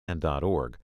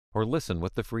c-span.org or listen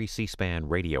with the free C-SPAN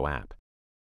radio app.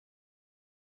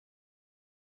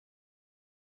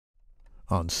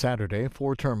 On Saturday,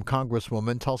 four-term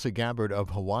Congresswoman Tulsi Gabbard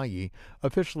of Hawaii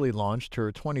officially launched her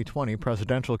 2020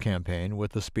 presidential campaign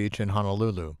with a speech in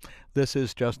Honolulu. This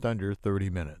is just under 30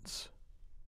 minutes.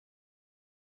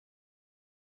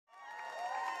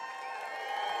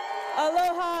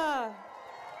 Aloha!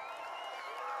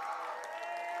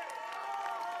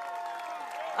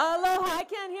 Aloha, I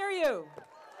can't hear you.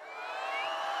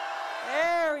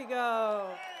 There we go.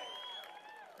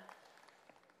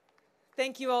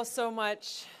 Thank you all so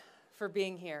much for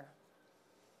being here.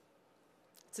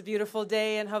 It's a beautiful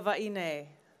day in Hawaii.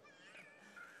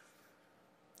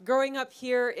 Growing up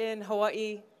here in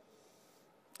Hawaii,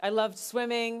 I loved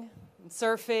swimming and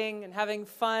surfing and having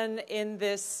fun in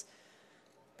this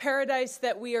paradise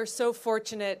that we are so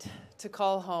fortunate to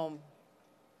call home.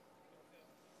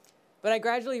 But I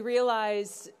gradually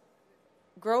realized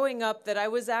growing up that I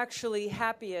was actually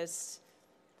happiest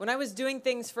when I was doing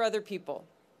things for other people.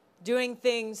 Doing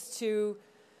things to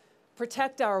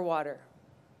protect our water,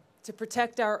 to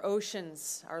protect our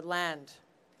oceans, our land.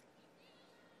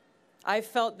 I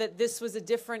felt that this was a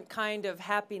different kind of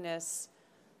happiness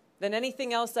than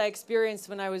anything else I experienced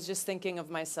when I was just thinking of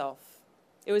myself.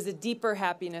 It was a deeper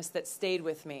happiness that stayed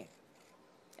with me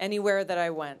anywhere that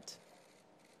I went.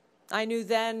 I knew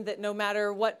then that no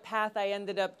matter what path I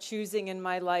ended up choosing in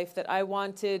my life, that I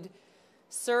wanted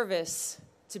service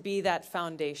to be that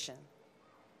foundation.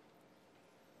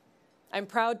 I'm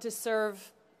proud to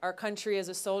serve our country as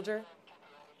a soldier.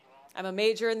 I'm a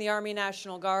major in the Army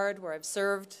National Guard, where I've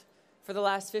served for the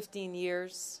last 15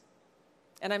 years.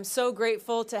 And I'm so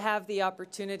grateful to have the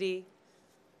opportunity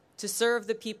to serve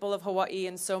the people of Hawaii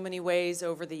in so many ways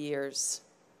over the years.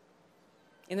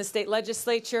 In the state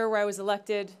legislature, where I was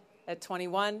elected at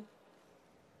 21,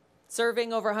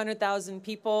 serving over 100,000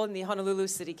 people in the Honolulu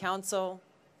City Council,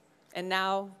 and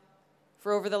now,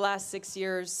 for over the last 6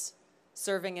 years,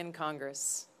 serving in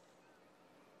Congress.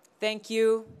 Thank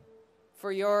you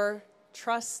for your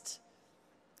trust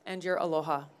and your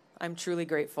aloha. I'm truly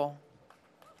grateful.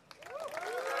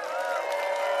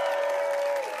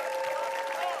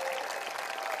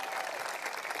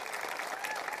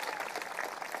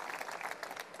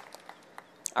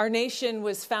 Our nation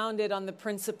was founded on the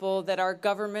principle that our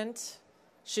government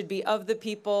should be of the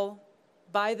people,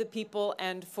 by the people,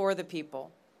 and for the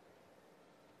people,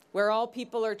 where all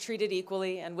people are treated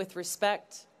equally and with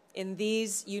respect in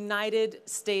these United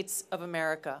States of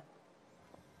America.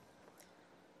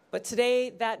 But today,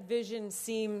 that vision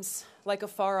seems like a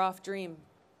far-off dream,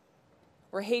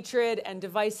 where hatred and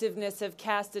divisiveness have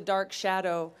cast a dark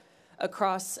shadow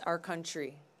across our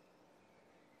country.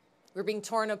 We're being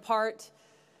torn apart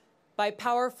by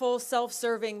powerful,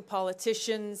 self-serving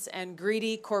politicians and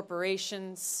greedy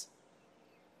corporations,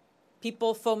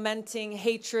 people fomenting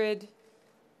hatred,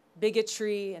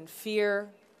 bigotry, and fear,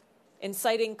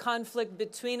 inciting conflict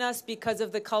between us because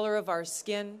of the color of our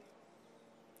skin,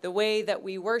 the way that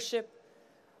we worship,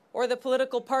 or the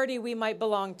political party we might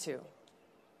belong to.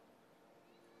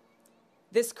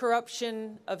 This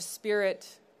corruption of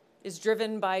spirit is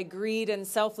driven by greed and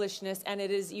selfishness, and it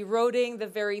is eroding the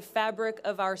very fabric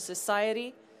of our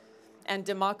society and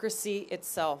democracy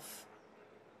itself.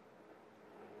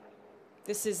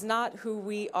 This is not who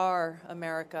we are,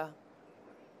 America.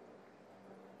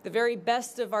 The very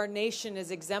best of our nation is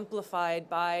exemplified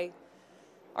by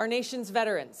our nation's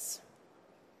veterans,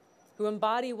 who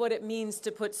embody what it means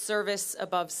to put service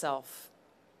above self,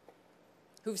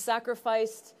 who've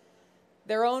sacrificed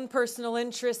their own personal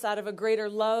interests out of a greater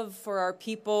love for our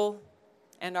people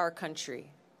and our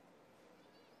country.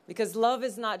 Because love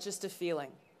is not just a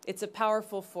feeling, it's a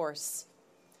powerful force,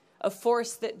 a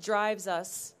force that drives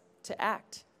us to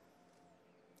act,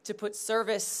 to put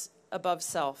service above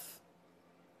self.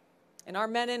 And our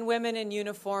men and women in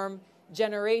uniform,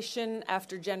 generation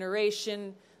after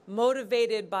generation,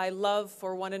 motivated by love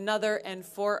for one another and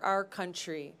for our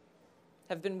country,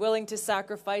 have been willing to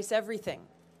sacrifice everything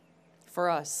for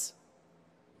us.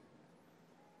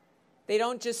 They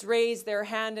don't just raise their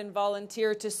hand and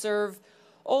volunteer to serve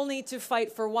only to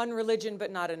fight for one religion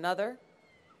but not another,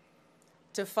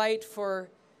 to fight for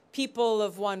people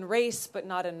of one race but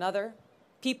not another,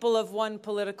 people of one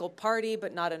political party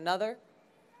but not another.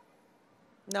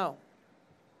 No.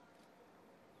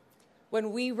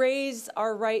 When we raise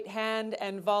our right hand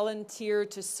and volunteer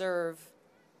to serve,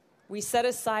 we set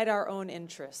aside our own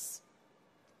interests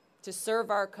to serve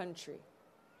our country,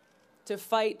 to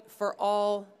fight for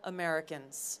all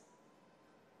Americans.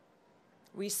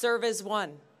 We serve as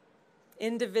one,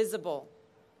 indivisible,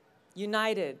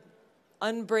 united,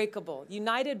 unbreakable,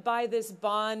 united by this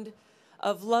bond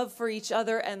of love for each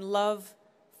other and love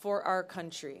for our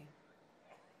country.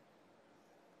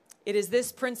 It is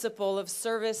this principle of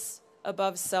service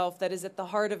above self that is at the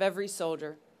heart of every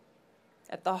soldier,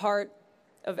 at the heart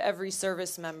of every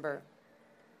service member.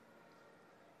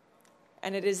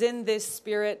 And it is in this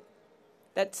spirit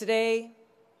that today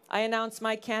I announce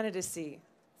my candidacy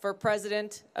for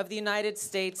President of the United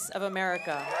States of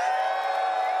America.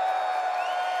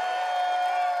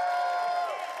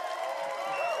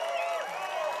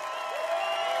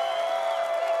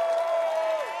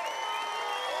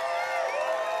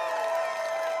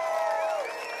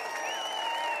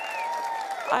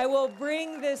 I will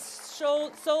bring this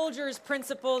soldier's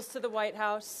principles to the White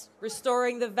House,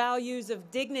 restoring the values of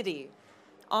dignity,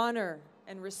 honor,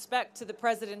 and respect to the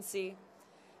presidency,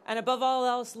 and above all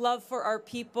else, love for our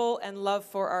people and love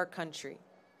for our country.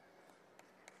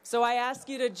 So I ask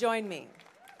you to join me.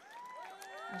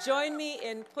 Join me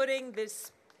in putting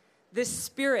this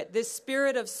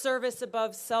spirit of service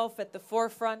above self at the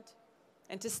forefront,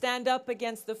 and to stand up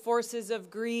against the forces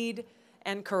of greed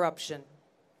and corruption.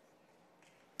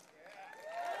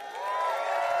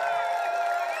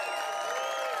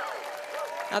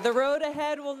 Now, the road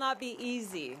ahead will not be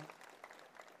easy.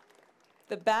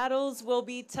 The battles will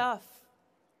be tough.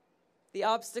 The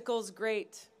obstacles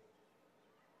great.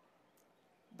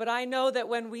 But I know that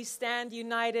when we stand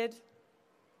united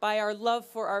by our love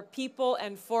for our people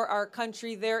and for our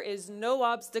country, there is no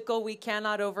obstacle we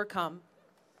cannot overcome.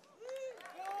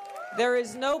 There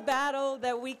is no battle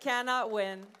that we cannot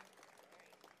win.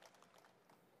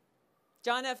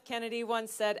 John F. Kennedy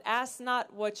once said, "Ask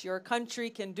not what your country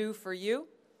can do for you,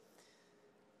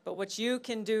 but what you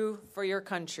can do for your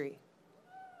country."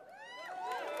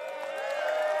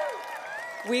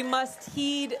 We must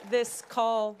heed this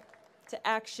call to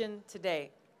action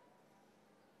today,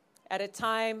 at a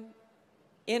time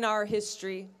in our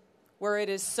history where it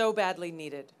is so badly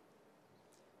needed.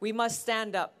 We must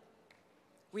stand up.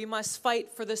 We must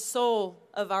fight for the soul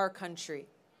of our country.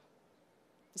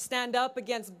 Stand up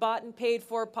against bought and paid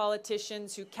for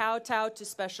politicians who kowtow to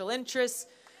special interess,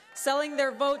 selling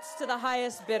their votes to the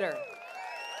highest bidder.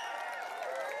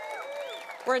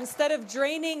 Where instead of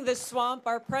draining the swamp,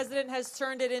 our president has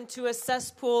turned it into a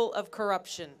cesspool of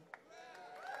corruption.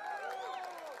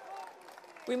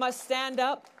 We must stand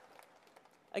up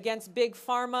against big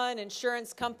pharma and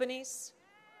insurance companies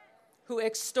who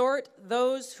extort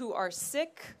those who are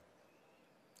sick,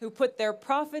 who put their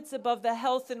profits above the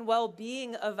health and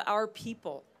well-being of our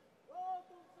people.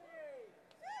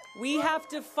 We have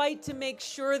to fight to make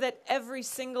sure that every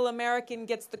single American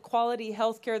gets the quality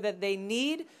health care that they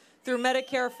need through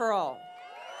Medicare for All.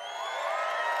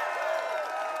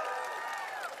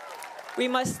 We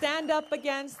must stand up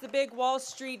against the big Wall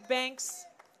Street banks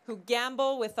who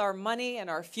gamble with our money and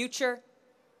our future.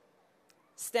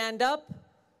 Stand up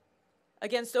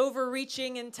against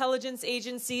overreaching intelligence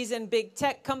agencies and big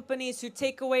tech companies who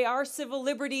take away our civil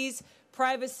liberties,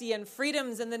 privacy, and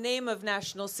freedoms in the name of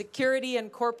national security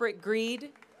and corporate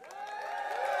greed.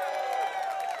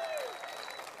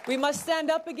 We must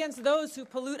stand up against those who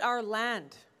pollute our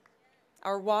land,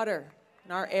 our water,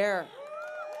 and our air.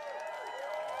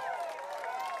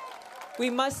 We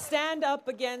must stand up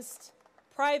against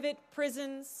private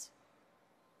prisons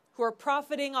who are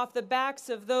profiting off the backs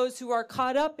of those who are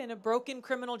caught up in a broken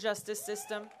criminal justice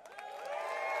system.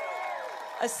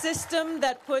 A system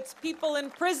that puts people in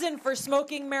prison for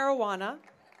smoking marijuana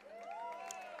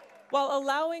while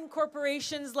allowing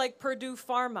corporations like Purdue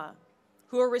Pharma,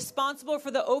 who are responsible for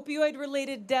the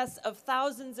opioid-related deaths of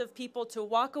thousands of people, to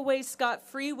walk away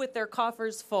scot-free with their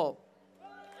coffers full.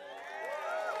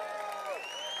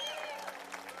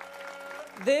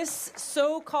 This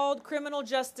so-called criminal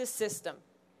justice system,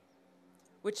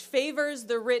 which favors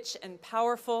the rich and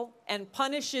powerful and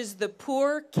punishes the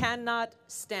poor, cannot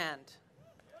stand.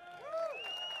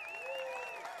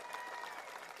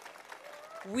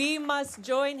 We must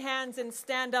join hands and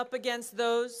stand up against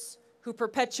those who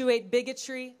perpetuate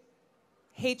bigotry,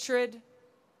 hatred,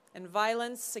 and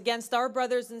violence against our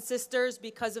brothers and sisters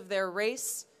because of their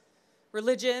race,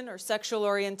 religion, or sexual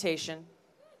orientation.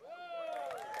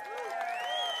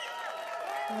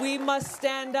 We must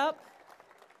stand up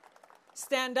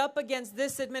against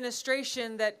this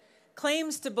administration that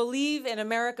claims to believe in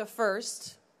America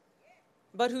first,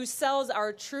 but who sells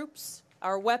our troops,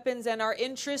 our weapons, and our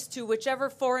interests to whichever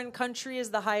foreign country is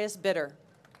the highest bidder.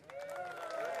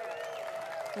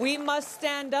 We must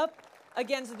stand up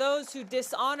against those who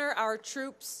dishonor our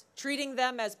troops, treating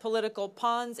them as political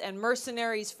pawns and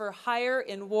mercenaries for hire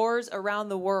in wars around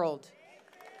the world.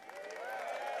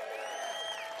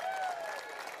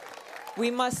 We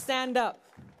must stand up.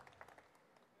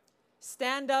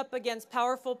 Stand up against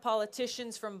powerful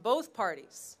politicians from both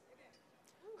parties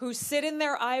who sit in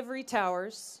their ivory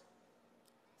towers,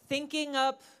 thinking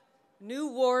up new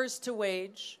wars to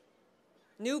wage,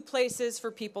 new places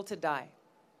for people to die,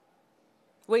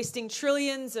 wasting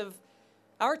trillions of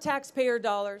our taxpayer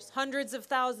dollars, hundreds of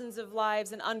thousands of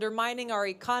lives, and undermining our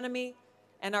economy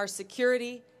and our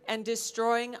security and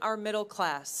destroying our middle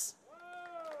class.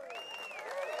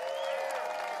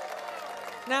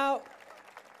 Now,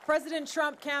 President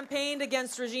Trump campaigned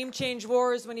against regime change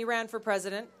wars when he ran for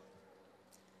president,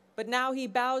 but now he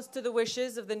bows to the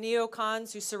wishes of the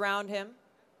neocons who surround him,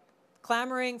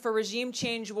 clamoring for regime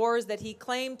change wars that he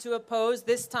claimed to oppose,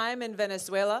 this time in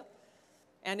Venezuela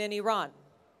and in Iran.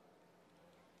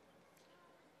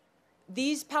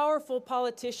 These powerful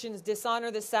politicians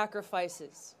dishonor the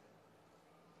sacrifices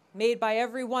made by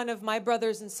every one of my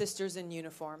brothers and sisters in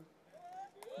uniform,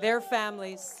 their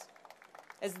families,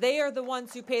 as they are the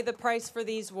ones who pay the price for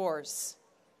these wars.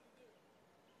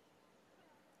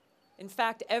 In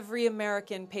fact, every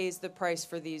American pays the price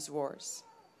for these wars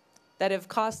that have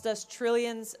cost us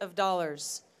trillions of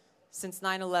dollars since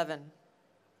 9/11.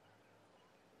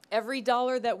 Every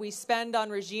dollar that we spend on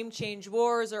regime change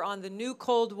wars or on the new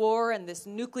Cold War and this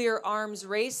nuclear arms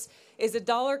race is a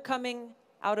dollar coming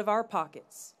out of our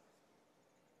pockets.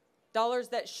 Dollars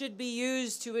that should be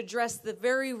used to address the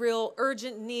very real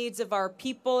urgent needs of our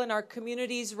people and our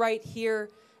communities right here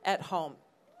at home.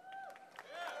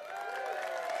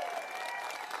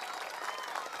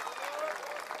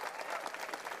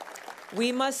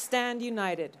 We must stand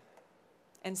united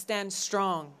and stand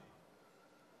strong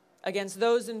against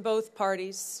those in both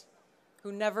parties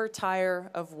who never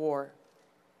tire of war.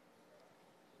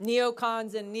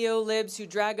 Neocons and neolibs who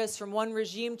drag us from one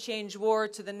regime change war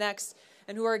to the next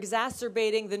and who are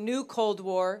exacerbating the new Cold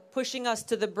War, pushing us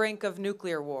to the brink of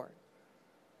nuclear war.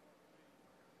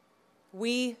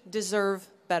 We deserve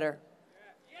better.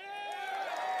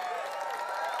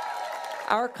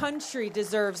 Our country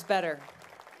deserves better.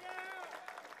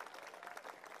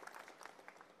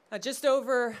 Just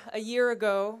over a year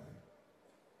ago,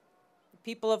 the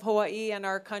people of Hawaii and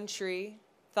our country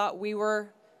thought we were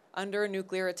under a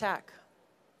nuclear attack.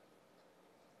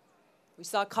 We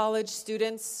saw college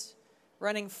students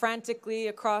running frantically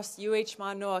across UH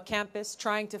Manoa campus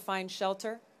trying to find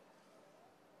shelter.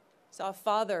 Saw a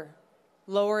father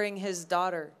lowering his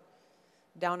daughter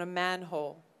down a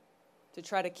manhole to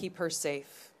try to keep her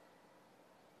safe.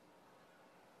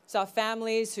 Saw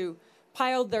families who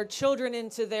piled their children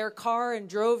into their car and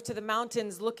drove to the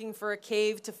mountains looking for a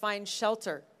cave to find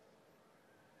shelter.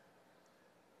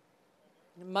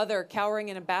 A mother cowering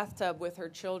in a bathtub with her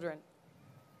children.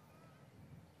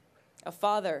 A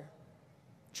father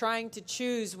trying to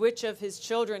choose which of his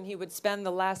children he would spend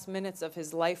the last minutes of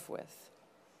his life with.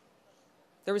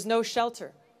 There was no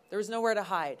shelter. There was nowhere to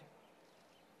hide.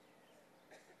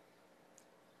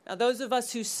 Now, those of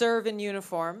us who serve in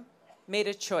uniform made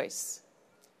a choice.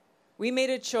 We made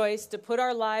a choice to put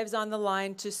our lives on the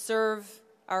line to serve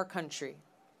our country,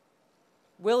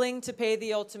 willing to pay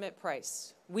the ultimate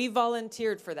price. We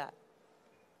volunteered for that.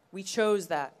 We chose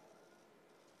that.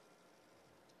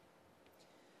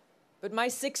 But my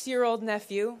 6-year-old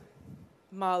nephew,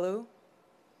 Malu,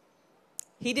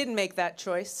 he didn't make that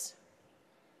choice.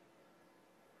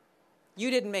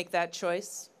 You didn't make that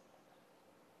choice.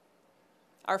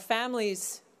 Our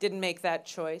families didn't make that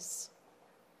choice.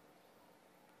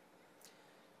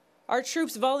 Our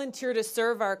troops volunteer to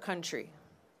serve our country,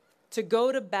 to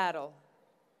go to battle,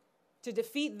 to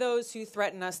defeat those who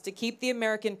threaten us, to keep the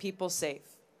American people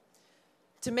safe,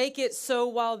 to make it so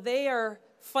while they are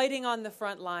fighting on the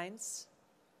front lines,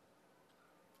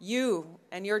 you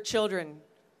and your children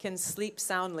can sleep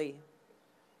soundly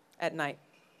at night.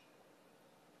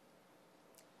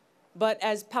 But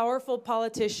as powerful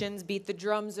politicians beat the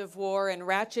drums of war and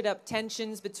ratchet up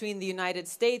tensions between the United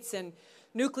States and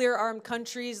nuclear-armed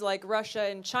countries like Russia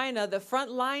and China, the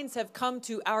front lines have come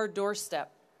to our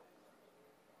doorstep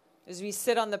as we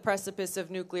sit on the precipice of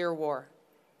nuclear war.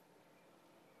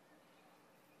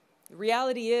 The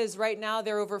reality is, right now,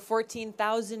 there are over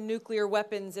 14,000 nuclear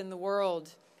weapons in the world,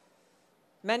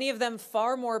 many of them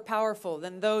far more powerful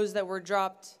than those that were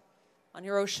dropped on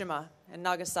Hiroshima and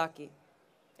Nagasaki,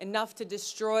 enough to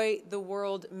destroy the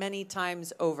world many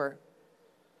times over.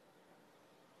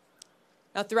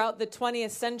 Now, throughout the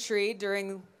 20th century,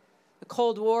 during the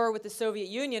Cold War with the Soviet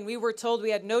Union, we were told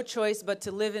we had no choice but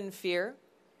to live in fear,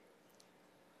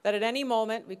 that at any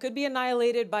moment we could be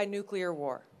annihilated by nuclear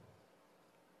war.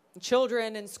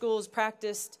 Children in schools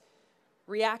practiced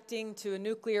reacting to a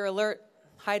nuclear alert,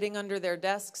 hiding under their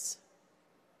desks.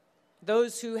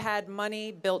 Those who had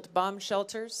money built bomb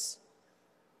shelters.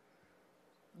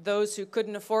 Those who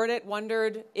couldn't afford it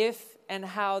wondered if and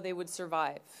how they would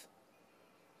survive.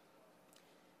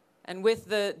 And with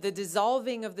the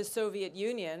dissolving of the Soviet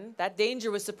Union, that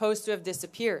danger was supposed to have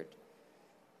disappeared.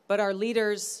 But our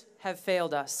leaders have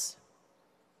failed us.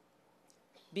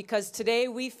 Because today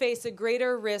we face a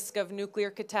greater risk of nuclear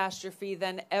catastrophe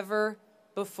than ever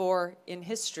before in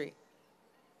history.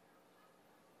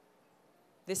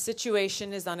 This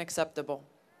situation is unacceptable.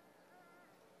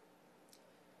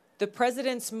 The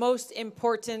President's most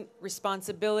important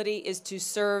responsibility is to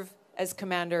serve as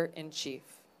Commander-in-Chief.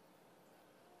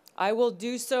 I will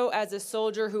do so as a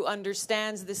soldier who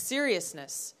understands the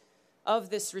seriousness of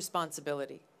this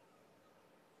responsibility.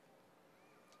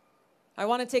 I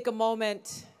want to take a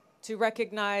moment to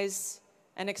recognize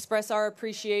and express our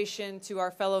appreciation to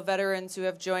our fellow veterans who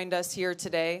have joined us here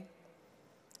today.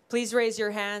 Please raise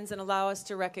your hands and allow us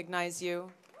to recognize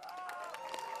you.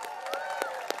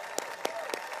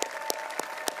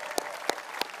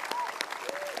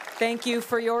 Thank you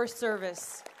for your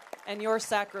service and your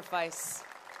sacrifice.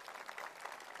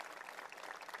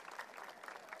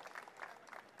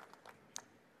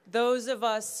 Those of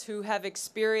us who have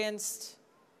experienced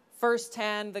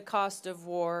firsthand the cost of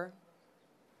war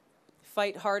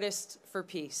fight hardest for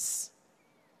peace.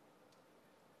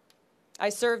 I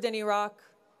served in Iraq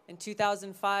in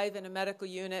 2005 in a medical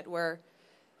unit where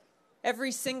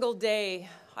every single day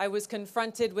I was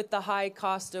confronted with the high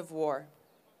cost of war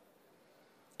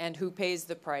and who pays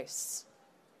the price.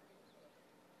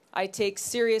 I take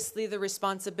seriously the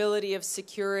responsibility of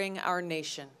securing our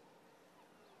nation.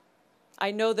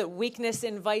 I know that weakness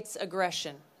invites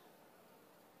aggression,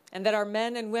 and that our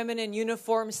men and women in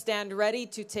uniform stand ready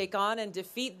to take on and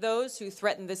defeat those who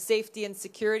threaten the safety and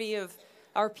security of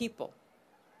our people.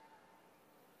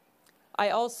 I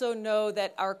also know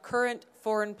that our current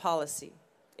foreign policy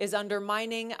is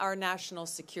undermining our national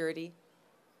security.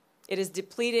 It is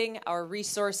depleting our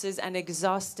resources and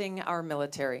exhausting our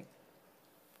military.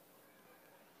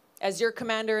 As your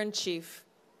Commander-in-Chief,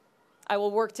 I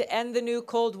will work to end the new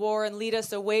Cold War and lead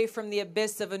us away from the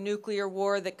abyss of a nuclear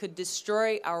war that could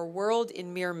destroy our world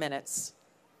in mere minutes.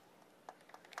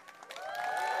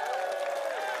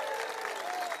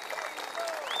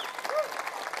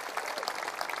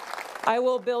 I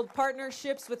will build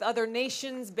partnerships with other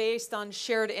nations based on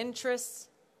shared interests,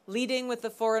 leading with a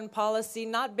foreign policy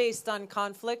not based on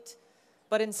conflict,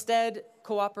 but instead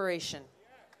cooperation.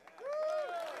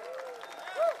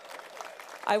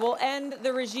 I will end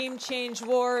the regime change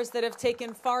wars that have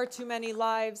taken far too many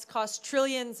lives, cost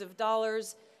trillions of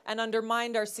dollars, and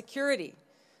undermined our security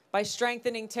by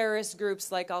strengthening terrorist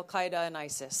groups like Al-Qaeda and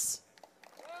ISIS.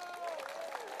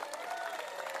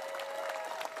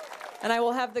 And I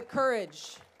will have the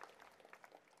courage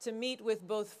to meet with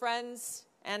both friends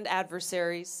and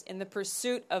adversaries in the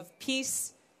pursuit of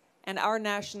peace and our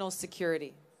national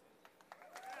security.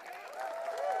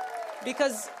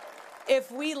 Because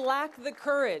if we lack the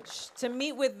courage to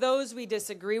meet with those we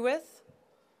disagree with,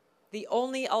 the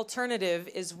only alternative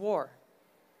is war.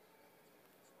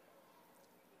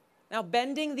 Now,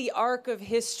 bending the arc of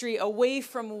history away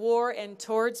from war and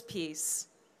towards peace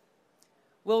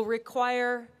will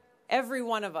require every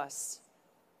one of us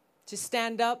to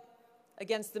stand up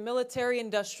against the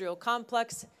military-industrial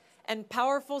complex and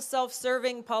powerful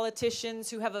self-serving politicians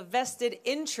who have a vested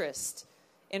interest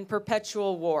in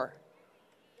perpetual war.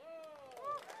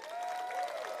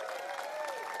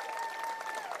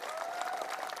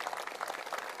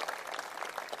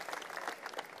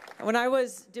 When I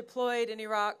was deployed in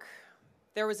Iraq,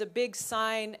 there was a big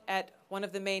sign at one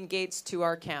of the main gates to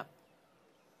our camp.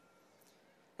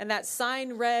 And that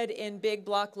sign read in big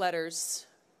block letters,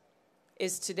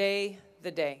 "Is today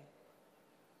the day?"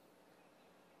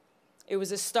 It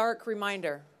was a stark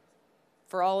reminder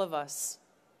for all of us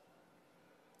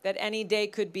that any day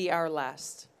could be our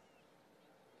last.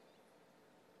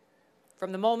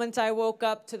 From the moment I woke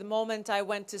up to the moment I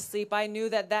went to sleep, I knew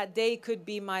that that day could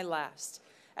be my last.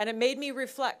 And it made me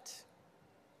reflect.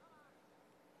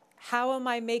 How am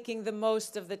I making the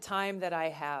most of the time that I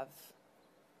have?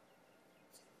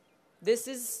 This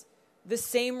is the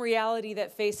same reality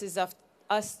that faces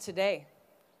us today.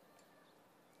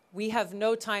 We have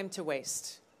no time to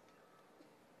waste.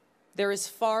 There is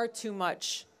far too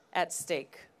much at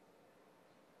stake.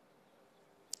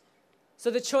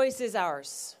 So the choice is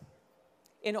ours.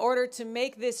 In order to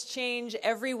make this change,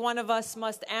 every one of us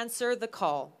must answer the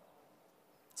call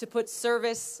to put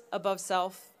service above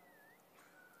self,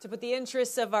 to put the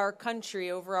interests of our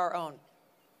country over our own.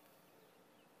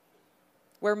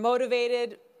 We're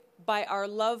motivated by our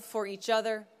love for each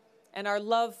other and our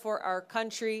love for our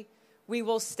country, we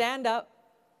will stand up,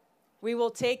 we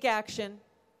will take action,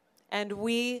 and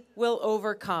we will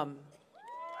overcome.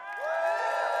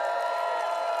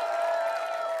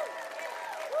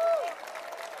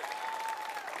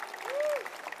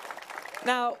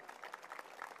 Now,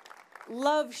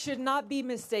 love should not be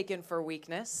mistaken for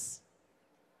weakness.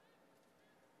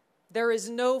 There is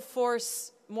no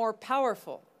force more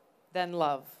powerful than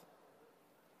love.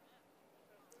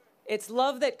 It's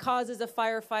love that causes a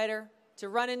firefighter to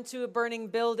run into a burning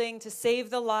building to save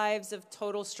the lives of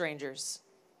total strangers.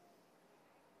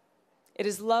 It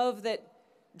is love that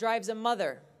drives a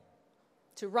mother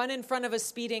to run in front of a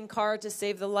speeding car to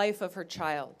save the life of her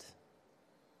child.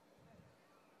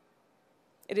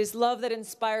 It is love that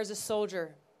inspires a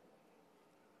soldier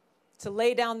to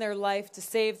lay down their life to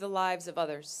save the lives of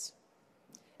others.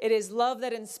 It is love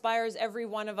that inspires every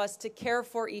one of us to care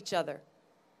for each other,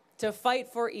 to fight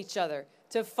for each other,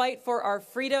 to fight for our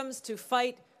freedoms, to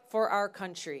fight for our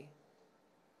country.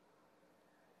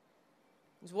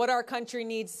 What our country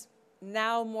needs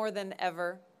now more than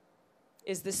ever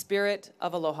is the spirit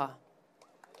of aloha.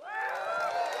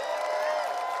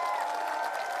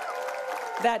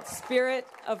 That spirit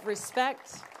of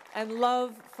respect and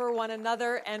love for one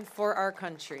another and for our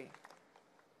country.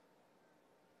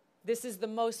 This is the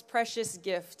most precious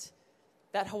gift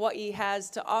that Hawaii has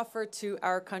to offer to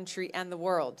our country and the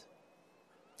world.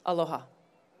 Aloha.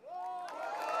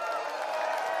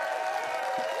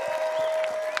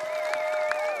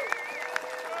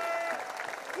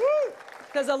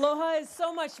 Because aloha is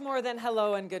so much more than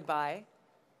hello and goodbye.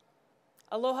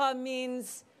 Aloha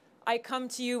means I come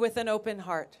to you with an open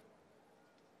heart.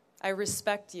 I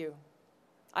respect you.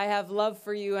 I have love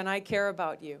for you and I care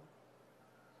about you.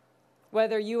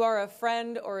 Whether you are a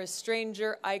friend or a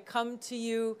stranger, I come to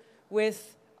you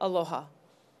with aloha.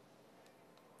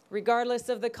 Regardless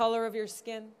of the color of your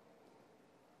skin,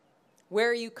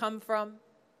 where you come from,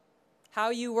 how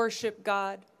you worship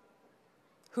God,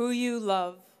 who you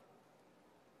love,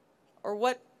 or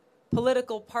what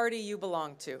political party you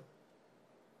belong to.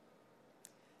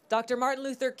 Dr. Martin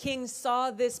Luther King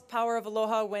saw this power of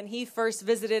aloha when he first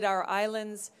visited our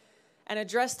islands and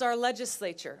addressed our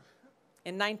legislature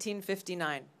in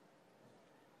 1959.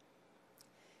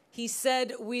 He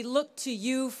said, "We look to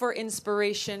you for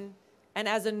inspiration and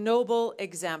as a noble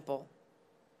example,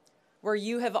 where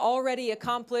you have already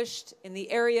accomplished in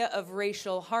the area of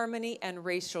racial harmony and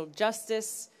racial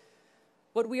justice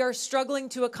what we are struggling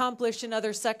to accomplish in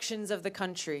other sections of the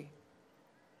country.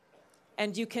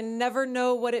 And you can never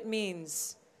know what it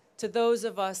means to those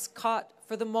of us caught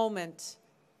for the moment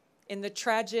in the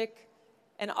tragic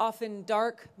and often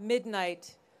dark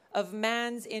midnight of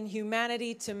man's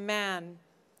inhumanity to man,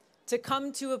 to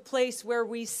come to a place where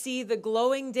we see the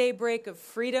glowing daybreak of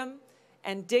freedom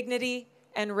and dignity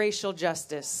and racial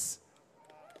justice."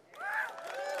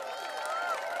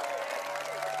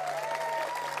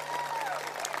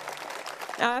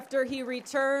 After he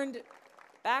returned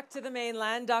back to the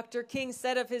mainland, Dr. King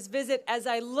said of his visit, "As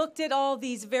I looked at all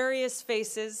these various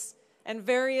faces and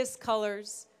various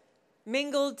colors,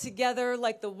 mingled together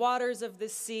like the waters of the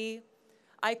sea,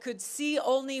 I could see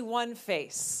only one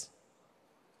face,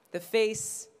 the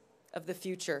face of the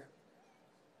future."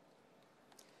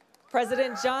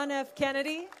 President John F.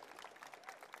 Kennedy,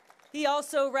 he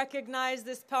also recognized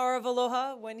this power of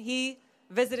aloha when he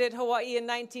visited Hawaii in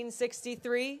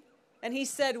 1963. And he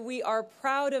said, "We are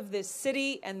proud of this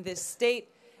city and this state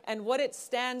and what it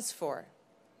stands for.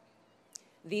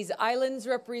 These islands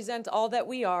represent all that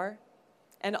we are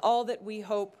and all that we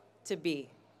hope to be."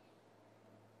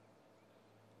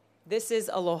 This is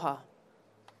aloha.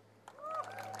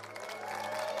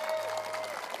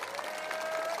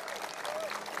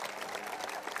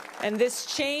 And this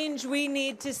change we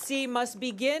need to see must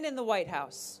begin in the White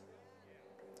House.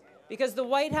 Because the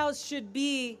White House should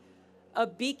be a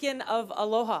beacon of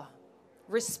aloha,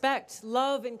 respect,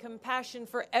 love, and compassion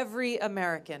for every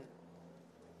American.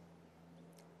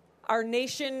 Our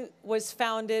nation was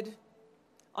founded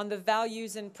on the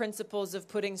values and principles of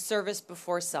putting service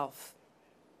before self,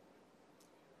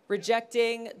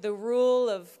 rejecting the rule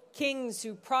of kings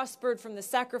who prospered from the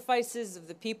sacrifices of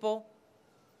the people,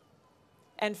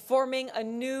 and forming a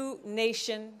new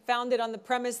nation founded on the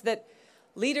premise that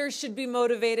leaders should be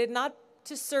motivated not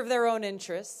to serve their own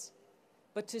interests,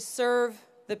 but to serve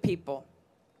the people.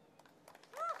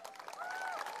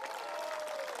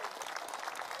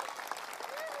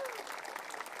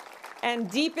 And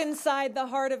deep inside the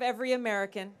heart of every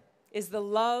American is the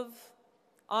love,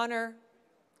 honor,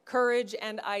 courage,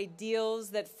 and ideals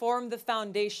that form the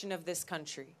foundation of this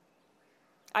country.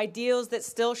 Ideals that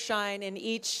still shine in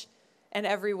each and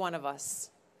every one of us.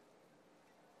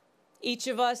 Each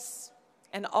of us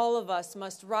and all of us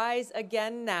must rise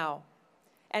again now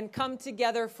and come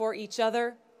together for each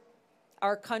other,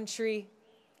 our country,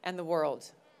 and the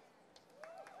world.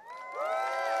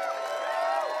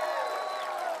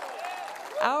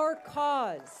 Our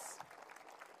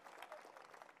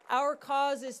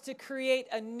cause is to create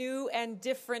a new and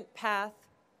different path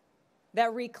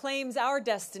that reclaims our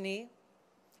destiny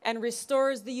and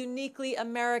restores the uniquely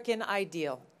American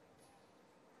ideal: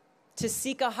 to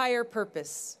seek a higher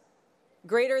purpose,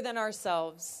 greater than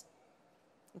ourselves,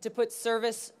 and to put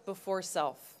service before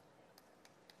self.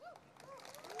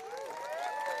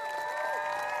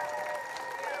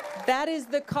 That is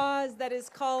the cause that is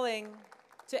calling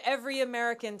to every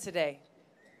American today.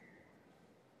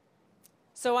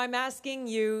 So I'm asking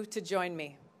you to join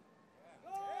me.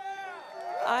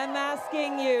 I'm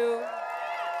asking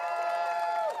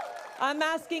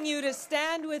you to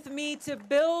stand with me to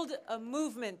build a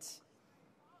movement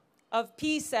of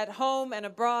peace at home and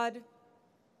abroad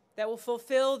that will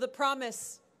fulfill the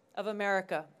promise of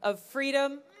America, of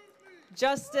freedom,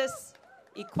 justice,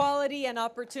 equality, and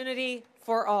opportunity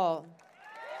for all.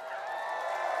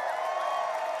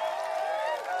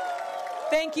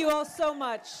 Thank you all so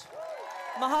much.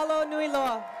 Mahalo nui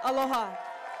loa. Aloha.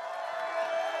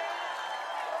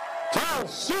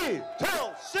 Tulsi,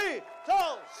 Tulsi,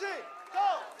 Tulsi,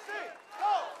 Tulsi,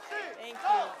 Tulsi, Thank you.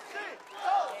 Tulsi,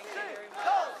 Tulsi,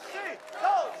 Tulsi,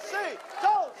 Tulsi,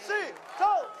 Tulsi,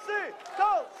 Tulsi,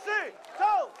 Tulsi,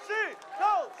 Tulsi,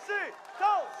 Tulsi,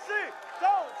 Tulsi,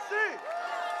 Tulsi.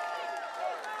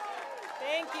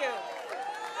 Thank you.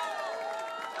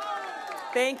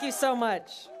 Thank you so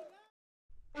much.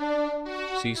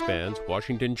 C-SPAN's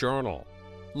Washington Journal,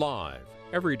 live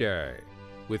every day,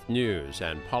 with news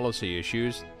and policy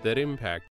issues that impact